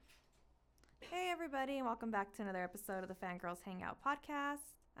everybody, and welcome back to another episode of the Fangirls Hangout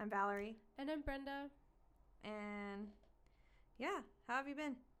podcast. I'm Valerie. And I'm Brenda. And yeah, how have you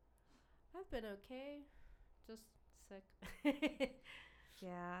been? I've been okay. Just sick.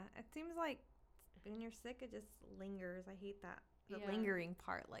 Yeah, it seems like when you're sick, it just lingers. I hate that. The Yeah. lingering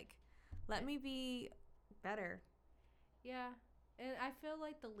part. Like, let me be better. Yeah. And I feel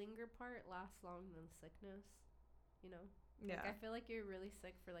like the linger part lasts longer than sickness. You know? Yeah. Like, I feel like you're really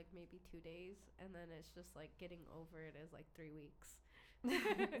sick for like maybe 2 days, and then it's just like getting over it is like 3 weeks.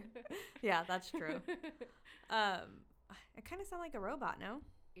 Yeah, that's true. I kind of sound like a robot, no?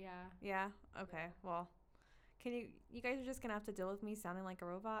 Yeah. Yeah? Okay, Yeah. well, you guys are just going to have to deal with me sounding like a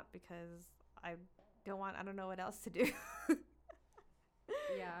robot because I don't know what else to do.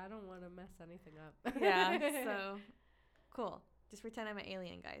 Yeah, I don't want to mess anything up. Yeah, so cool. Just pretend I'm an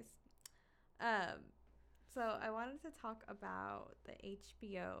alien, guys. So I wanted to talk about the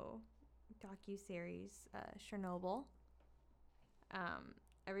HBO docuseries Chernobyl.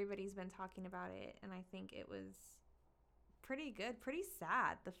 Everybody's been talking about it, and I think it was pretty good, pretty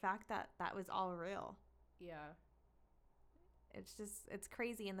sad, the fact that that was all real. Yeah. It's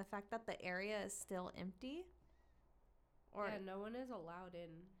crazy, and the fact that the area is still empty. Yeah, no one is allowed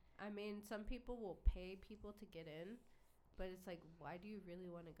in. I mean, some people will pay people to get in, but it's like, why do you really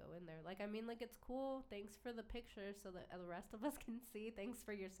want to go in there? Like, I mean, like, it's cool. Thanks for the picture so that the rest of us can see. Thanks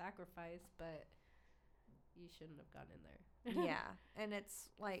for your sacrifice, but you shouldn't have gone in there. Yeah, and it's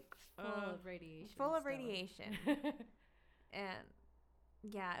like Full of radiation. Full of still. radiation. And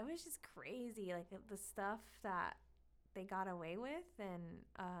yeah, it was just crazy, like the stuff that they got away with, and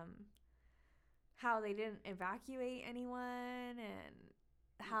how they didn't evacuate anyone, and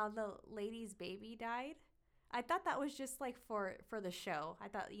how the lady's baby died. I thought that was just like for the show. I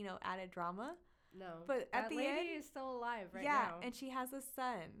thought, added drama. No. But at the lady end, is still alive right yeah, now. and she has a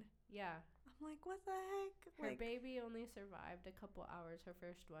son. Yeah. I'm like, what the heck? Her Like, baby only survived a couple hours, her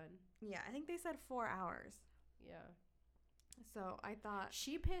first one. yeah, I think they said 4 hours. Yeah. So I thought,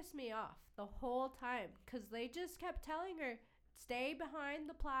 She pissed me off the whole time because they just kept telling her, stay behind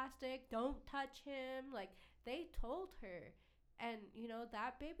the plastic, don't touch him. Like, they told her. And,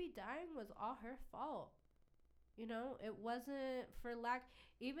 that baby dying was all her fault. It wasn't for lack.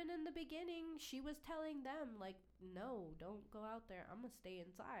 Even in the beginning, she was telling them, like, no, don't go out there. I'm going to stay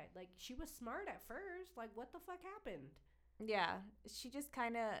inside. Like, she was smart at first. Like, what the fuck happened? yeah, she just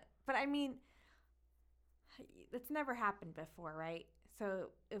kind of, but I mean, it's never happened before, right?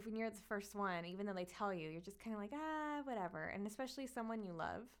 So when you're the first one, even though they tell you, you're just kind of like, whatever. And especially someone you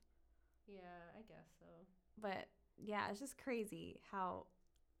love. Yeah, I guess so. But yeah, it's just crazy how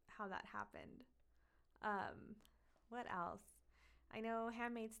that happened. What else? I know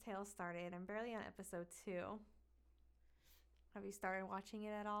Handmaid's Tale started. I'm barely on episode 2. Have you started watching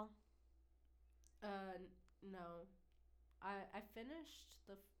it at all? No. I finished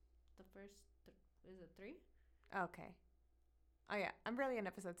the first, is it 3? Okay. Oh yeah, I'm barely on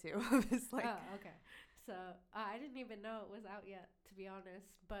episode 2. It's like, oh, okay. So I didn't even know it was out yet, to be honest.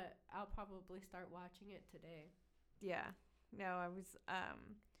 But I'll probably start watching it today. yeah. No, I was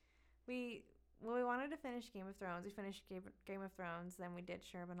we wanted to finish Game of Thrones. We finished Game of Thrones, then we did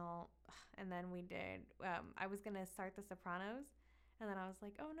Chernobyl, and then we did I was going to start The Sopranos, and then I was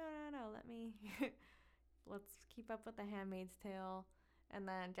like, "Oh, no, let me let's keep up with The Handmaid's Tale." And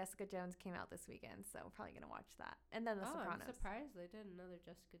then Jessica Jones came out this weekend, so we're probably going to watch that. And then The Sopranos. I'm surprised they did another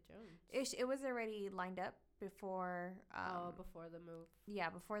Jessica Jones. It was already lined up before before the move. Yeah,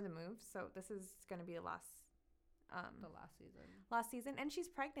 before the move. So this is going to be the last last season. And she's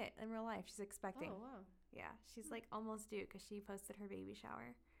pregnant in real life. She's expecting. Oh, wow. Yeah, she's like almost due because she posted her baby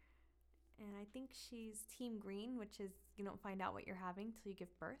shower. And I think she's Team Green, which is you don't find out what you're having till you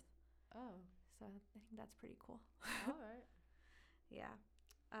give birth. Oh. So I think that's pretty cool. All right. Yeah.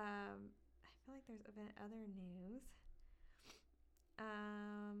 I feel like there's been other news.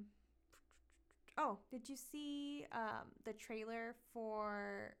 Oh, did you see the trailer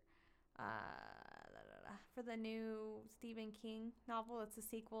for the new Stephen King novel? It's a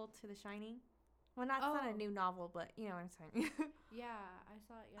sequel to The Shining. Well, it's not a new novel, but you know what I'm saying. Yeah, I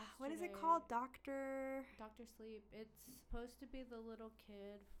saw it yesterday. What is it called? Dr. Sleep. It's supposed to be the little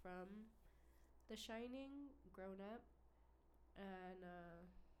kid from The Shining grown up, and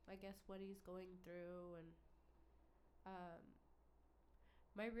I guess what he's going through, and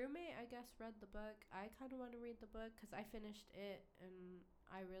my roommate, I guess, read the book. I kind of want to read the book because I finished it, and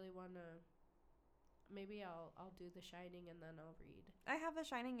I really want to. Maybe I'll do The Shining and then I'll read. I have The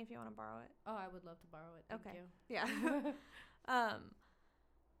Shining if you want to borrow it. Oh, I would love to borrow it. Thank you. Yeah.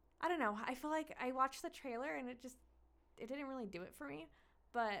 I don't know. I feel like I watched the trailer and it didn't really do it for me.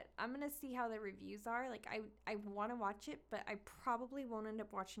 but I'm gonna see how the reviews are. Like I want to watch it, but I probably won't end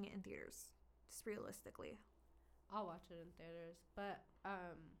up watching it in theaters. Just realistically. I'll watch it in theaters, but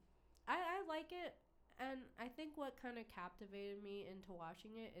I like it, and I think what kind of captivated me into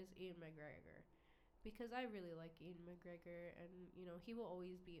watching it is Ian McGregor, because I really like Ian McGregor, and he will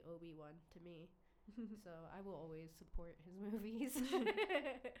always be Obi-Wan to me, so I will always support his movies.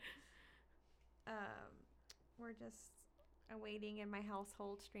 We're just awaiting in my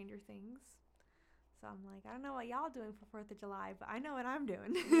household Stranger Things. So I'm like, I don't know what y'all doing for 4th of July, but I know what I'm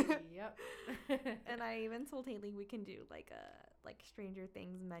doing. Yep. And I even told Haley we can do like a Stranger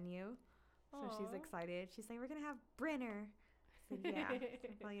Things menu. So she's excited. She's like, we're going to have Brenner. I said, yeah. I'm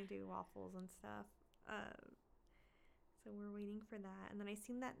probably going to do waffles and stuff. So we're waiting for that. And then I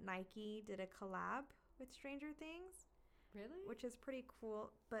seen that Nike did a collab with Stranger Things. Really? Which is pretty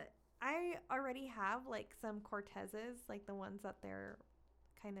cool. But I already have like some Cortezes, like the ones that they're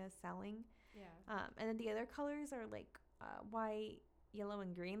kind of selling. Yeah. And then the other colors are like white, yellow,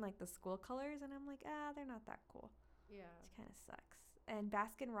 and green, like the school colors. And I'm like, they're not that cool. Yeah. Which kind of sucks. And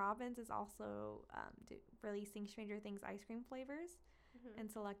Baskin Robbins is also releasing Stranger Things ice cream flavors in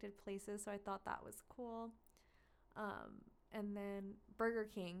selected places. So I thought that was cool. And then Burger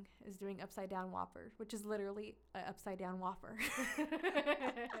King is doing upside down Whopper, which is literally an upside down Whopper.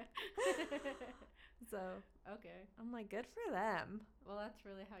 So okay, I'm like, good for them. Well, that's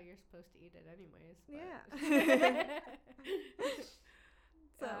really how you're supposed to eat it anyways. Yeah.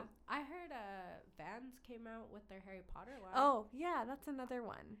 So I heard Vans came out with their Harry Potter line. Oh yeah, that's another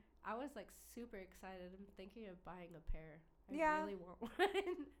one. I was like super excited. I'm thinking of buying a pair. I really want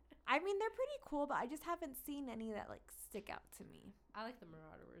one. I mean, they're pretty cool, but I just haven't seen any that like stick out to me. I like the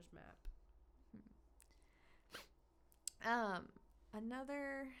Marauders map.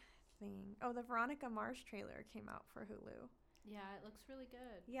 Another thing. Oh, the Veronica Mars trailer came out for Hulu. Yeah, it looks really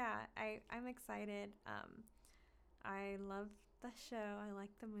good. Yeah, I'm excited. I love the show. I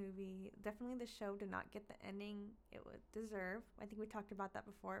like the movie. Definitely the show did not get the ending it would deserve. I think we talked about that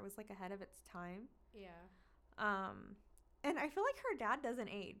before. It was like ahead of its time. Yeah. And I feel like her dad doesn't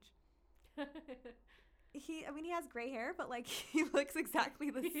age. He has gray hair, but like he looks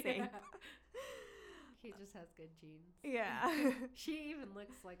exactly the same. He just has good genes. Yeah. She even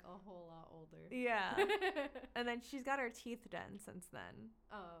looks like a whole lot older. Yeah. And then she's got her teeth done since then.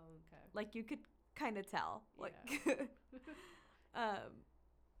 Oh, okay. Like you could kind of tell. Like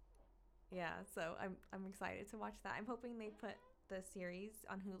yeah, so I'm excited to watch that. I'm hoping they put the series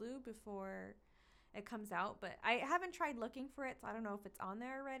on Hulu before it comes out, but I haven't tried looking for it, so I don't know if it's on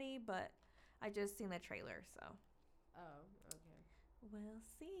there already, but I just seen the trailer, so. Oh, okay. We'll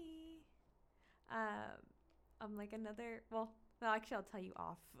see. I'm like another, well, actually I'll tell you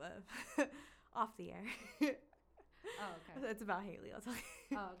off off the air. Oh, okay. It's about Haley. I'll tell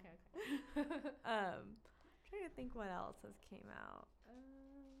you. Oh, okay. Trying to think what else has came out.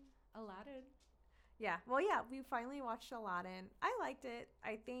 Aladdin. Yeah. Well, yeah, we finally watched Aladdin. I liked it.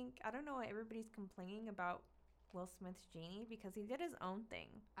 I don't know why everybody's complaining about Will Smith's Genie because he did his own thing.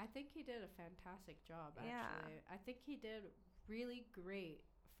 I think he did a fantastic job, actually. Yeah. I think he did really great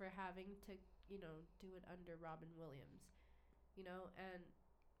for having to, do it under Robin Williams, and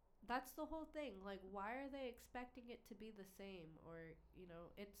that's the whole thing. Like, why are they expecting it to be the same? Or,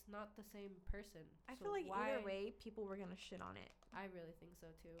 it's not the same person. I feel like either way, people were going to shit on it. I really think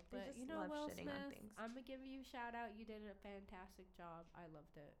so, too. But, Will shitting Smith, on things. I'm going to give you a shout out. You did a fantastic job. I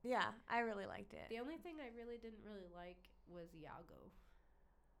loved it. Yeah, I really liked it. The only thing I really didn't really like was Iago.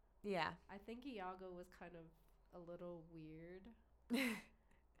 Yeah. I think Iago was kind of a little weird.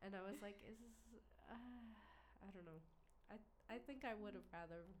 And I was like, I don't know. I think I would have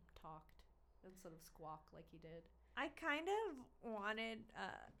rather talked instead of squawk like he did. I kind of wanted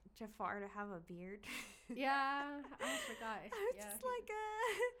Jafar to have a beard. Yeah, I forgot. I was just like,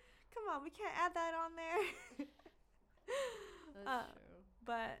 come on, we can't add that on there. That's true.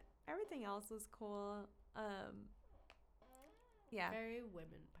 But everything else was cool. Yeah. Very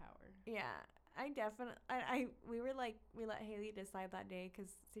women power. Yeah. We let Haley decide that day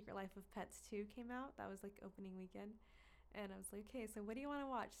because Secret Life of Pets 2 came out. That was like opening weekend. And I was like, okay, so what do you want to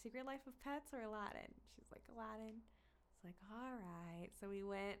watch? Secret Life of Pets or Aladdin? She's like, Aladdin. It's like, all right. So we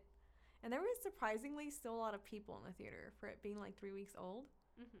went. And there was surprisingly still a lot of people in the theater for it being like 3 weeks old.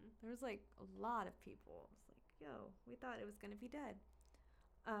 Mm-hmm. There was like a lot of people. It's like, yo, we thought it was going to be dead.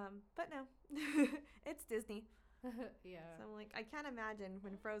 But no. It's Disney. Yeah. So I'm like, I can't imagine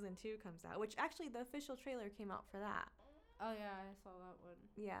when Frozen 2 comes out, which actually the official trailer came out for that. Oh, yeah, I saw that one.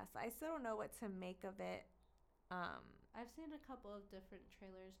 Yeah, so I still don't know what to make of it. I've seen a couple of different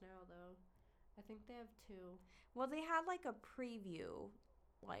trailers now, though. I think they have 2. Well, they had like a preview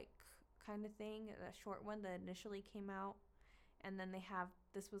like kind of thing, a short one that initially came out, and then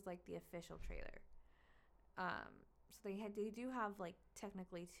this was like the official trailer. So they do have like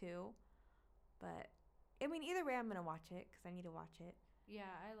technically two, but I mean either way I'm gonna watch it because I need to watch it.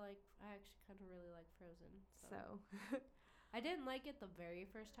 Yeah, I actually kind of really like Frozen. So I didn't like it the very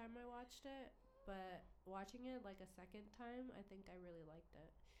first time I watched it, but watching it like a second time, I think I really liked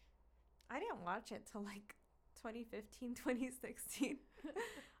it. I didn't watch it till like 2015, 2016.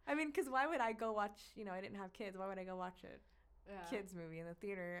 I mean, because why would I go watch, I didn't have kids. Why would I go watch a kids movie in the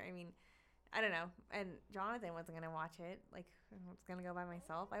theater? I mean, I don't know. And Jonathan wasn't going to watch it. Like, I was going to go by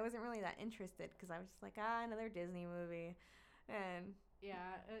myself. I wasn't really that interested because I was just like, another Disney movie. And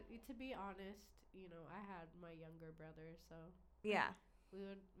yeah, to be honest, I had my younger brother, so yeah.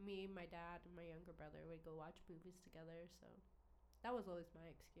 Me, my dad, and my younger brother would go watch movies together, so that was always my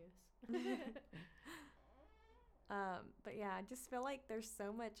excuse. But yeah, I just feel like there's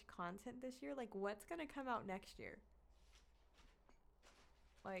so much content this year. Like, what's gonna come out next year?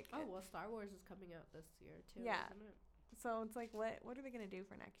 Like, well, Star Wars is coming out this year too, yeah. isn't it? So it's like, what are they gonna do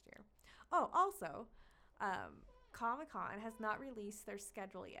for next year? Oh, also, Comic-Con has not released their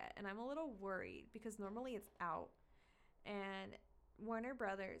schedule yet, and I'm a little worried because normally it's out, and Warner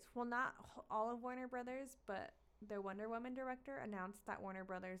Brothers, well, not all of Warner Brothers, but the Wonder Woman director announced that Warner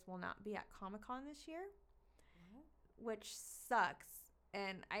Brothers will not be at Comic-Con this year. Which sucks.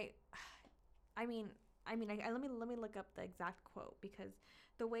 And let me look up the exact quote because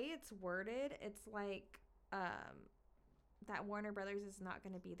the way it's worded, it's like that Warner Brothers is not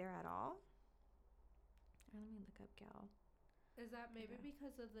going to be there at all. Let me look up, gal. Is that maybe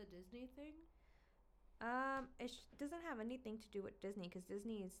because of the Disney thing? It doesn't have anything to do with Disney because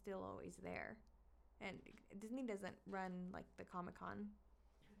Disney is still always there, and Disney doesn't run like the Comic-Con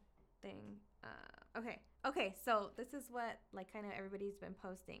thing. Okay, so this is what like kind of everybody's been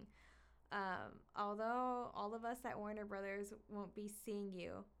posting. Although all of us at Warner Brothers won't be seeing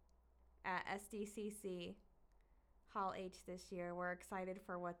you at SDCC Hall H this year, we're excited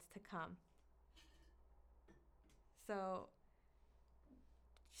for what's to come. So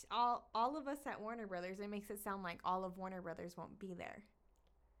all of us at Warner Brothers, it makes it sound like all of Warner Brothers won't be there,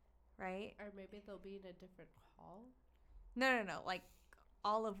 right? Or maybe they'll be in a different hall? No, like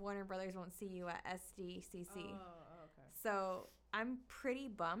all of Warner Brothers won't see you at SDCC. Oh, okay. So I'm pretty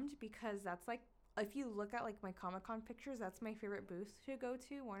bummed because that's like, if you look at like my Comic-Con pictures, that's my favorite booth to go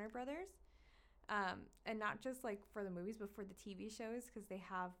to, Warner Brothers. And not just like for the movies, but for the TV shows because they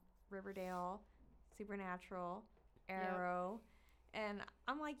have Riverdale, Supernatural, Arrow. Yep. And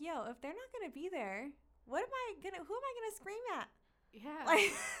I'm like, yo, if they're not going to be there, who am I going to scream at? Yeah.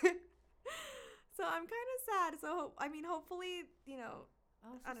 Like, so I'm kind of sad. So, I mean, hopefully,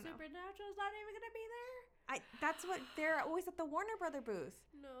 Oh, so Supernatural's not even gonna be there? That's what they're always at the Warner Brother booth.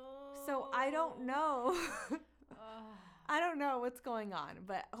 No. So I don't know. I don't know what's going on,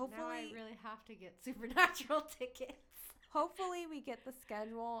 but hopefully now I really have to get Supernatural tickets. Hopefully we get the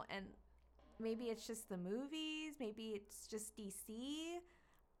schedule, and maybe it's just the movies, maybe it's just DC.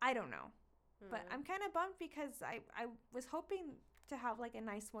 I don't know. But I'm kind of bummed because I was hoping to have like a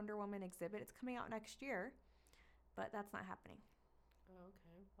nice Wonder Woman exhibit. It's coming out next year, but that's not happening.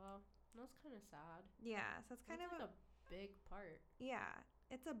 Okay, well, that's kind of sad. Yeah, so it's kind of like a big part. Yeah,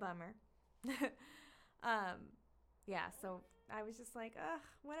 it's a bummer. Yeah, so I was just like, I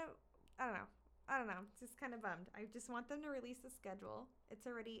don't know. Just kind of bummed. I just want them to release the schedule. It's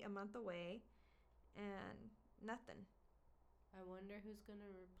already a month away, and nothing. I wonder who's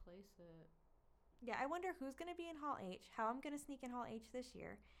gonna replace it. Yeah, I wonder who's gonna be in Hall H, how I'm gonna sneak in Hall H this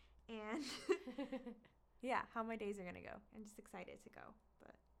year, and yeah, how my days are gonna go. I'm just excited to go,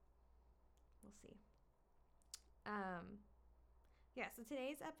 but we'll see. Yeah, so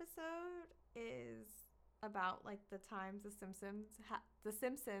today's episode is about like the times the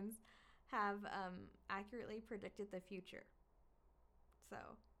Simpsons have accurately predicted the future. So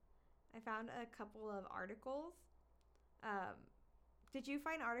I found a couple of articles. Did you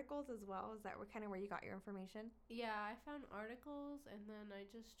find articles as well? Is that kind of where you got your information? Yeah, I found articles and then I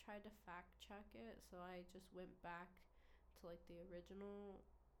just tried to fact check it. So I just went back to like the original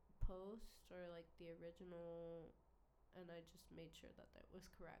post or like the original, and I just made sure that that was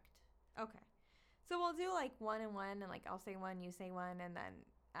correct. Okay. So we'll do like one and one, and like I'll say one, you say one, and then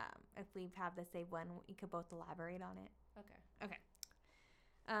if we have the same one, we could both elaborate on it. Okay.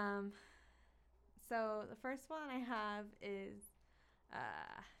 So the first one I have is,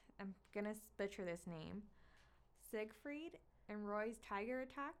 I'm gonna butcher this name, Siegfried and Roy's Tiger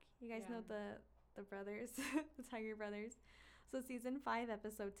Attack. You guys know the brothers, the Tiger Brothers. So season 5,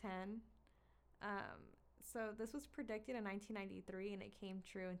 episode 10. So this was predicted in 1993 and it came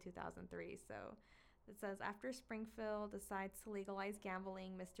true in 2003. So it says after Springfield decides to legalize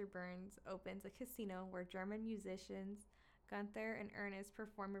gambling, Mr. Burns opens a casino where German musicians Gunther and Ernest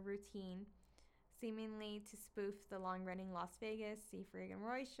perform a routine, seemingly to spoof the long-running Las Vegas Seafrig and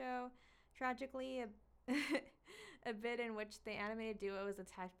Roy show. Tragically, a bit in which the animated duo is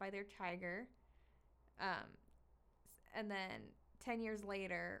attacked by their tiger. Um, and then 10 years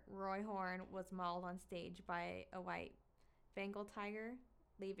later, Roy Horn was mauled on stage by a white Bengal tiger,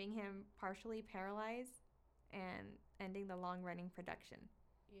 leaving him partially paralyzed and ending the long running production.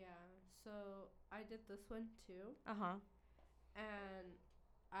 Yeah, so I did this one too. Uh huh. And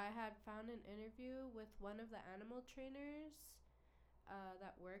I had found an interview with one of the animal trainers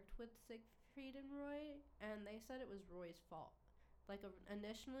that worked with Siegfried and Roy, and they said it was Roy's fault. Like,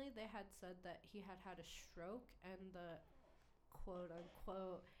 initially, they had said that he had had a stroke, and the quote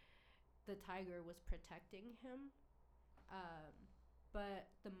unquote, the tiger was protecting him. Um, but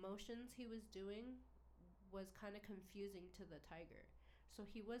the motions he was doing was kind of confusing to the tiger. So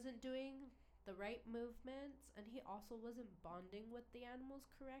he wasn't doing the right movements, and he also wasn't bonding with the animals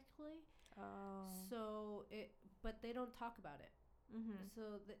correctly. Oh. But they don't talk about it. Mm-hmm.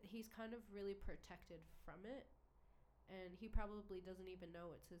 So he's kind of really protected from it, and he probably doesn't even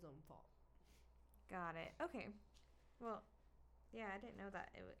know it's his own fault. Got it. Okay. Well, yeah, I didn't know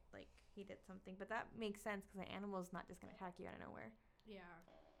that it would, like, he did something, but that makes sense because an animal's not just gonna attack you out of nowhere. Yeah.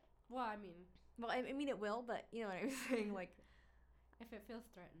 Well, I mean, it will, but you know what I'm saying, like, if it feels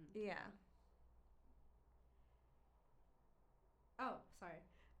threatened. yeah. Oh, sorry.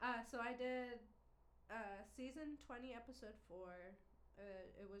 So I did season 20, episode 4.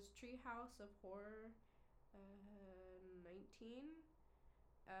 It was Treehouse of Horror 19.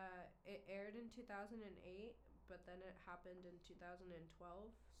 It aired in 2008, but then it happened in 2012.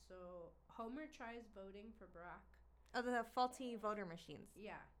 So Homer tries voting for Barack. Oh, the faulty voter machines.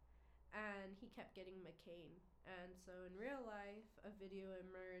 Yeah. And he kept getting McCain. And so in real life, a video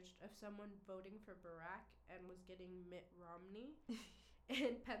emerged of someone voting for Barack and was getting Mitt Romney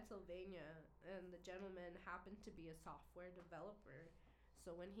in Pennsylvania. And the gentleman happened to be a software developer.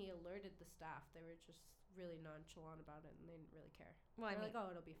 So when he alerted the staff, they were just really nonchalant about it and they didn't really care. Well, They're like,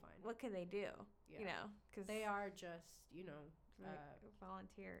 oh, it'll be fine. What can they do? Yeah. You know, because they are just,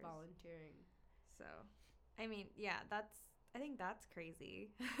 volunteers. Volunteering. So, I mean, yeah, I think that's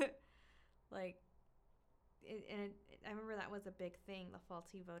crazy. Like, I remember that was a big thing, the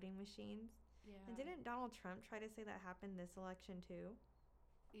faulty voting machines. Yeah. And didn't Donald Trump try to say that happened this election too?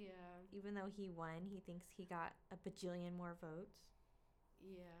 Yeah. Even though he won, he thinks he got a bajillion more votes.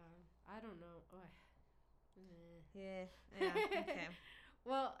 Yeah. I don't know. Yeah. Okay.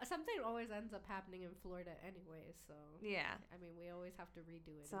 Well, something always ends up happening in Florida anyway, so... Yeah. I mean, we always have to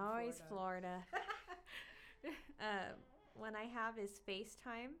redo it. It's always Florida. One I have is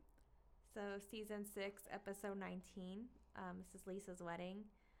FaceTime. So, season 6, episode 19. This is Lisa's wedding.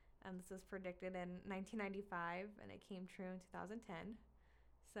 This was predicted in 1995, and it came true in 2010.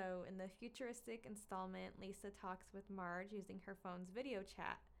 So, in the futuristic installment, Lisa talks with Marge using her phone's video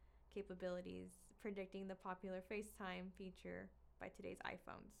chat capabilities, predicting the popular FaceTime feature by today's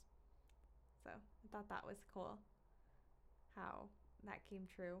iPhones. So, I thought that was cool. How that came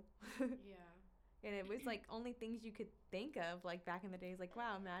true. Yeah. And it was like only things you could think of, like back in the days. Like,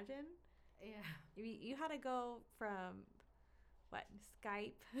 wow, imagine. Yeah. You had to go from, what,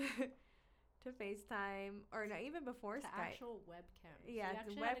 Skype to FaceTime, or no, even before to Skype. Actual webcams. Yeah, to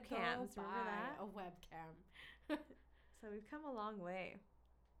webcams. Remember that? A webcam. So we've come a long way.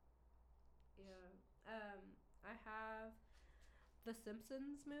 Yeah. I have the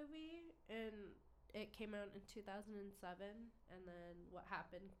Simpsons movie, and it came out in 2007, and then what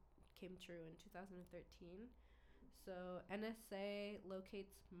happened came true in 2013. So NSA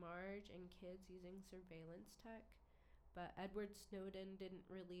locates Marge and kids using surveillance tech, but Edward Snowden didn't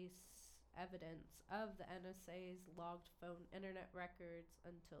release evidence of the NSA's logged phone internet records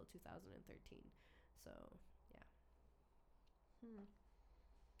until 2013. So, yeah.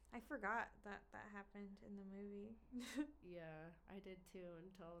 I forgot that happened in the movie. Yeah, I did too,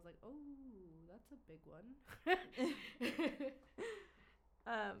 until I was like, oh, that's a big one.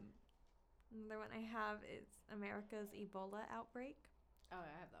 Another one I have is America's Ebola outbreak. Oh, I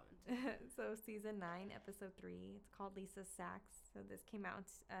have that one too. So season 9, episode 3. It's called Lisa's Sacks. So this came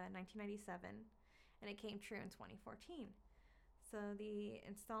out in 1997, and it came true in 2014. So the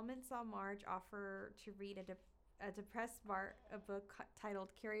installment saw Marge offer to read a depressed Bart a book titled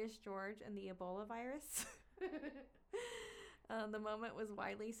Curious George and the Ebola Virus. The moment was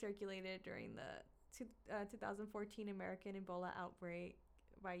widely circulated during the 2014 American Ebola outbreak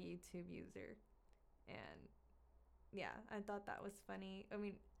by YouTube user. And yeah, I thought that was funny. I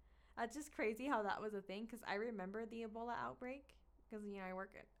mean, that's just crazy how that was a thing because I remember the Ebola outbreak because, I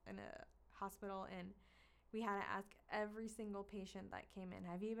work in a hospital and we had to ask every single patient that came in,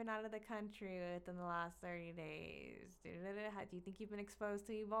 have you been out of the country within the last 30 days? Do you think you've been exposed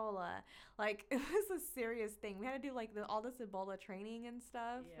to Ebola? Like, it was a serious thing. We had to do like all this Ebola training and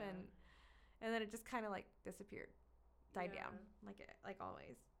stuff. Yeah. And then it just kind of like disappeared, died down, like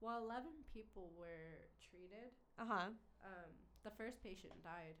always. Well, 11 people were treated. Uh-huh. The first patient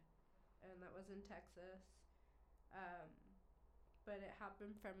died, and that was in Texas. But it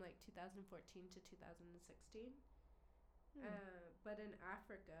happened from like 2014 to 2016. But in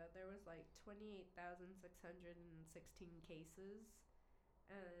Africa, there was like 28,616 cases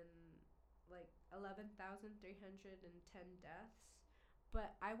and like 11,310 deaths.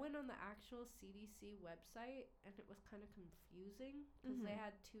 But I went on the actual CDC website, and it was kind of confusing because they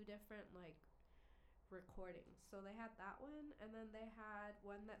had two different like recordings. So they had that one, and then they had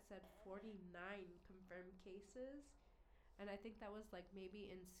one that said 49 confirmed cases. And I think that was like maybe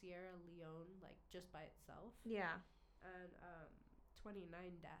in Sierra Leone, like just by itself. Yeah. And 29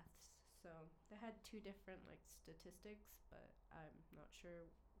 deaths. So they had two different like statistics, but I'm not sure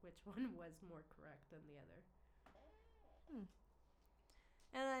which one was more correct than the other.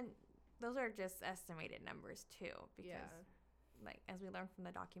 And then those are just estimated numbers too, because like as we learned from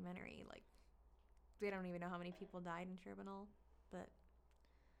the documentary, like they don't even know how many people died in Chernobyl, but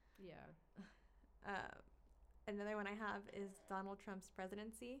yeah. Another one I have is Donald Trump's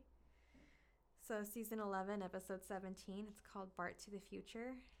presidency. So season 11, episode 17, it's called Bart to the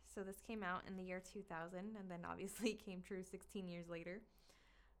Future. So this came out in the year 2000 and then obviously came true 16 years later.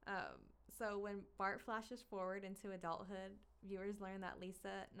 So when Bart flashes forward into adulthood, viewers learn that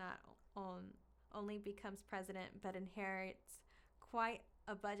Lisa not only becomes president but inherits quite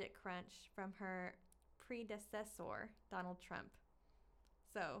a budget crunch from her predecessor, Donald Trump.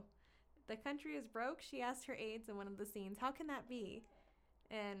 So the country is broke, she asked her aides in one of the scenes, how can that be?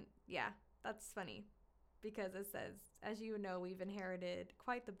 And yeah, that's funny because it says, as you know, we've inherited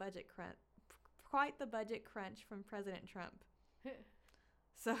quite the budget crunch from President Trump.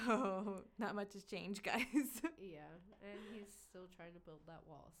 So not much has changed, guys. Yeah, and he's still trying to build that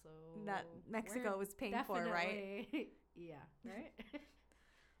wall. So that Mexico was paying for, right? Yeah, right.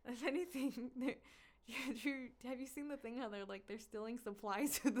 If anything, have you seen the thing how they're stealing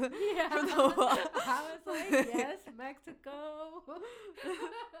supplies for the wall? I was like, yes, Mexico.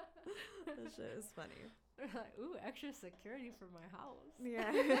 That shit is funny. They're like, ooh, extra security for my house.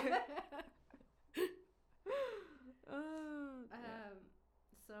 Yeah.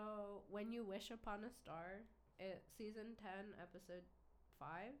 So when you wish upon a star, season 10, episode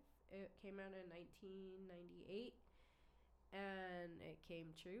 5, it came out in 1998. And it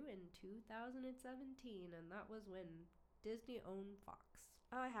came true in 2017, and that was when Disney owned Fox.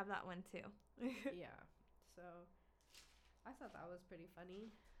 Oh, I have that one too. Yeah, so I thought that was pretty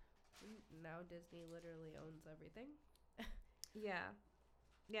funny. Now Disney literally owns everything. Yeah.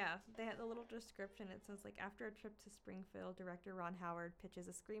 Yeah, they had a little description. It says, like, after a trip to Springfield, director Ron Howard pitches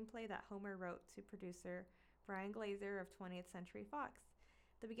a screenplay that Homer wrote to producer Brian Glazer of 20th Century Fox.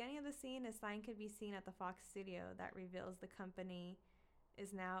 The beginning of the scene, a sign could be seen at the Fox studio that reveals the company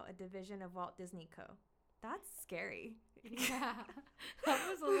is now a division of Walt Disney Co. That's scary. Yeah, that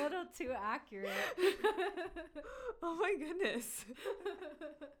was a little too accurate. Oh my goodness.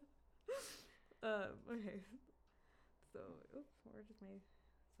 Okay. So, where does my...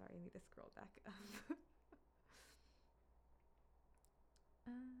 Sorry, I need to scroll back up.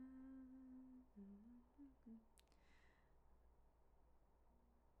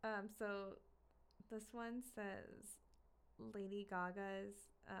 So this one says Lady Gaga's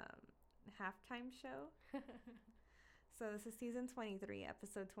halftime show. So this is season 23,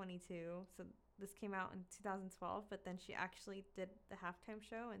 episode 22. So this came out in 2012, but then she actually did the halftime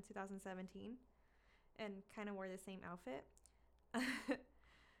show in 2017 and kind of wore the same outfit.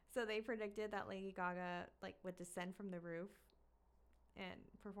 So they predicted that Lady Gaga would descend from the roof and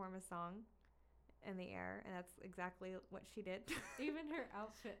perform a song in the air, and that's exactly what she did. Even her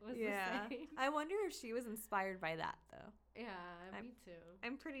outfit was the same. I wonder if she was inspired by that, though. Yeah, me too.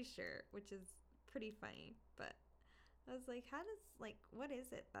 I'm pretty sure, which is pretty funny. But I was like, what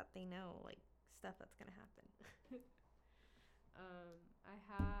is it that they know, stuff that's gonna happen? I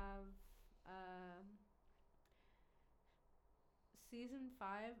have season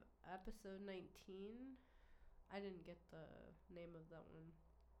 5, episode 19. I didn't get the name of that one.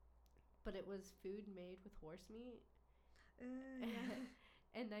 But it was food made with horse meat. Yeah.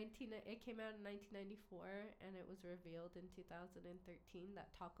 It came out in 1994, and it was revealed in 2013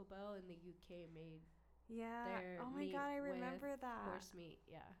 that Taco Bell in the UK made their Oh my meat god, I with remember that. horse meat.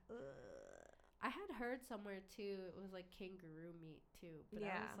 Yeah. Ugh. I had heard somewhere too it was like kangaroo meat too, but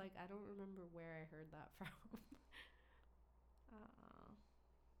I was like, I don't remember where I heard that from.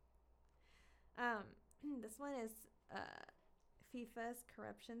 This one is FIFA's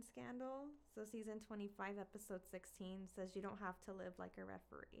corruption scandal. So season 25, episode 16 says you don't have to live like a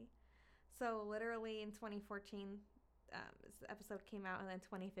referee. So literally in 2014, this episode came out, and then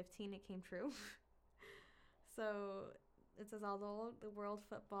 2015 it came true. So it says, although the World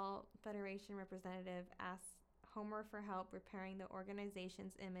Football Federation representative asked Homer for help repairing the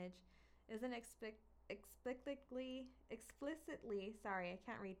organization's image, isn't explicitly, sorry, I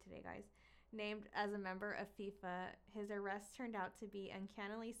can't read today, guys, named as a member of FIFA, his arrest turned out to be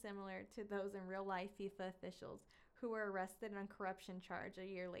uncannily similar to those in real life FIFA officials who were arrested on corruption charge a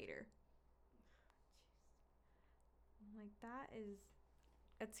year later. Like,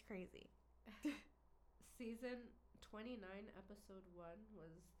 it's crazy. Season 29, episode 1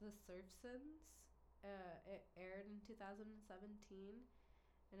 was The Simpsons. It aired in 2017,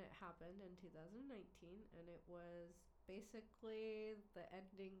 and it happened in 2019, and it was basically the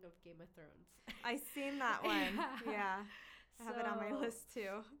ending of Game of Thrones. I seen that one. Yeah. I have it on my list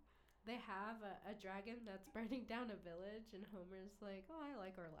too. They have a dragon that's burning down a village, and Homer's like, oh, I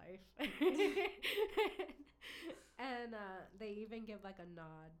like our life. And they even give like a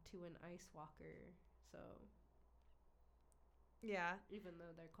nod to an ice walker. So yeah, even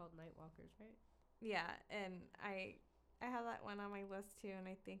though they're called night walkers, right? Yeah, and I have that one on my list too, and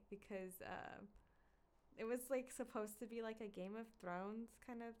I think because it was like supposed to be like a Game of Thrones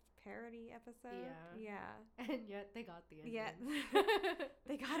kind of parody episode. Yeah. And yet they got the ending. Yeah.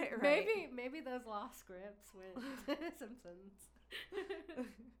 They got it right. Maybe those lost scripts went to Simpsons.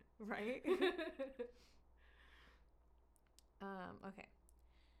 Right? Okay.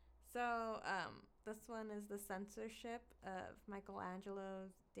 So, this one is the censorship of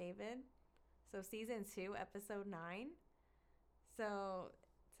Michelangelo's David. So, season 2, episode 9. So,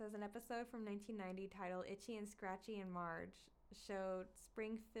 it says an episode from 1990 titled Itchy and Scratchy and Marge showed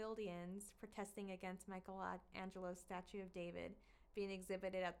Springfieldians protesting against Michelangelo's statue of David being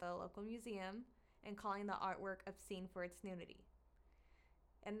exhibited at the local museum and calling the artwork obscene for its nudity.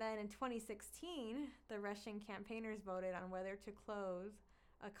 And then in 2016, the Russian campaigners voted on whether to close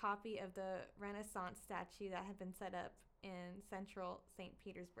a copy of the Renaissance statue that had been set up in central St.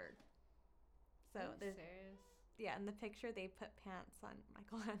 Petersburg. So there's serious? Yeah, in the picture they put pants on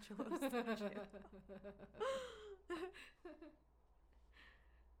Michelangelo's statue.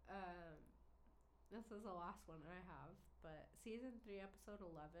 This is the last one I have, but season 3, episode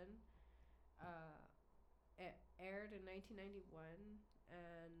 11, it aired in 1991,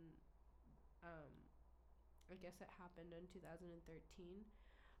 and I guess it happened in 2013.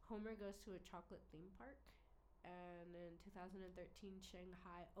 Homer goes to a chocolate theme park, and in 2013,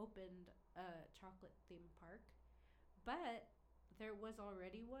 Shanghai opened a chocolate theme park, but there was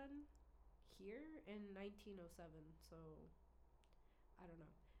already one here in 1907, so I don't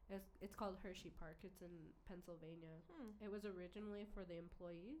know. It's called Hershey Park. It's in Pennsylvania. It was originally for the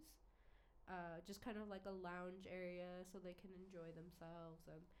employees, just kind of like a lounge area so they can enjoy themselves,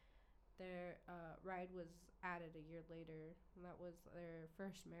 and their ride was added a year later, and that was their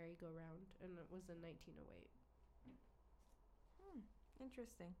first merry-go-round, and it was in 1908.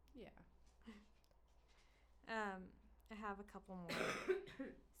 Interesting. Yeah. I have a couple more.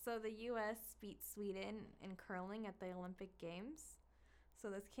 So the U.S. beat Sweden in curling at the Olympic Games. So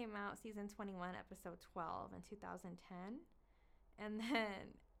this came out season 21, episode 12 in 2010. And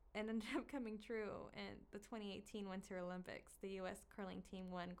then it ended up coming true in the 2018 Winter Olympics. The U.S. curling team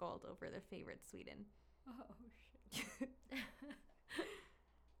won gold over their favorite Sweden. Oh, shit.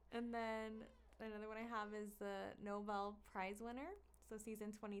 And then another one I have is the Nobel Prize winner. So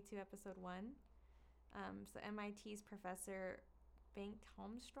season 22, episode 1. So MIT's Professor Bengt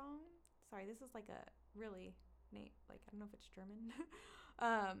Holmström. Sorry, this is like a really name. Like, I don't know if it's German.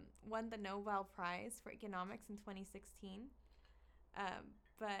 Won the Nobel Prize for economics in 2016.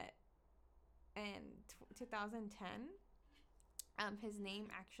 But in 2010, his name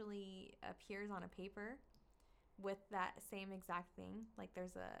actually appears on a paper with that same exact thing. Like,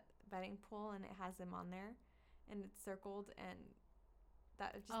 there's a betting pool and it has him on there, and it's circled, and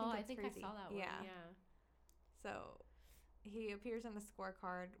that just I think I saw that one. Yeah. So he appears on the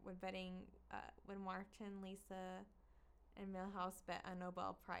scorecard with betting when Martin, Lisa, and Milhouse bet on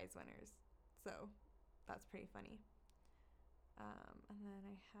Nobel Prize winners. So that's pretty funny. And then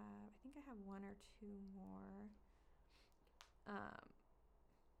I think I have one or two more.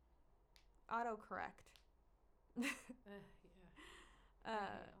 autocorrect. Yeah. Uh,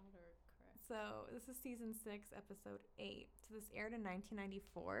 Autocorrect. so this is season 6, episode 8. So this aired in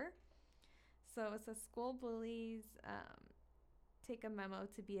 1994. So it says school bullies take a memo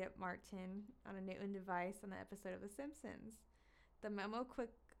to beat up Martin on a Newton device on the episode of The Simpsons. The memo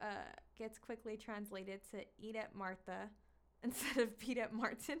gets quickly translated to eat at Martha instead of beat up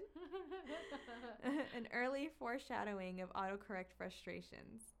Martin. An early foreshadowing of autocorrect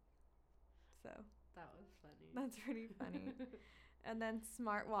frustrations. So That was funny. that's pretty funny. And then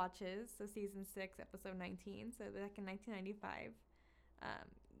smartwatches, so season 6, episode 19. So back in 1995,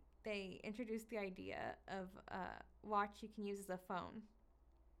 they introduced the idea of a watch you can use as a phone.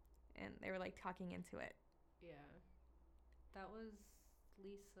 And they were like talking into it. Yeah. That was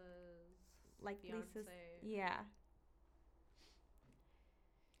Lisa's Like fiance. Lisa's, yeah.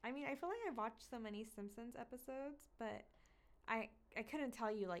 I mean, I feel like I've watched so many Simpsons episodes, but I couldn't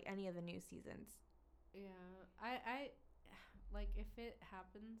tell you like any of the new seasons. Yeah. I like if it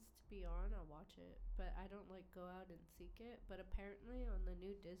happens to be on, I'll watch it, but I don't like go out and seek it. But apparently on the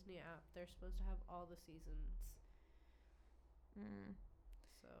new Disney app, they're supposed to have all the seasons.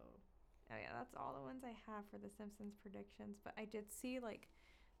 So Oh yeah, that's all the ones I have for the Simpsons predictions. But I did see like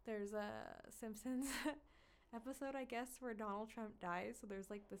there's a Simpsons episode, I guess, where Donald Trump dies. So there's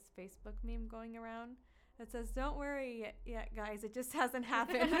like this Facebook meme going around that says, "Don't worry yet, guys. It just hasn't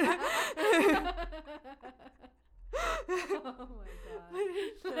happened." Oh my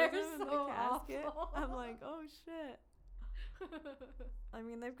god. They're so awful. I'm like, oh shit. I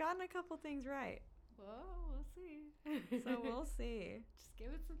mean, they've gotten a couple things right. Well, we'll see. So we'll see. Just give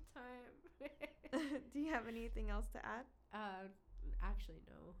it some time. Do you have anything else to add? Actually,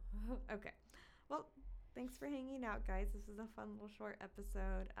 no. Okay. Well, thanks for hanging out, guys. This was a fun little short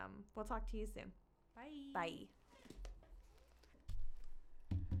episode. We'll talk to you soon. Bye. Bye.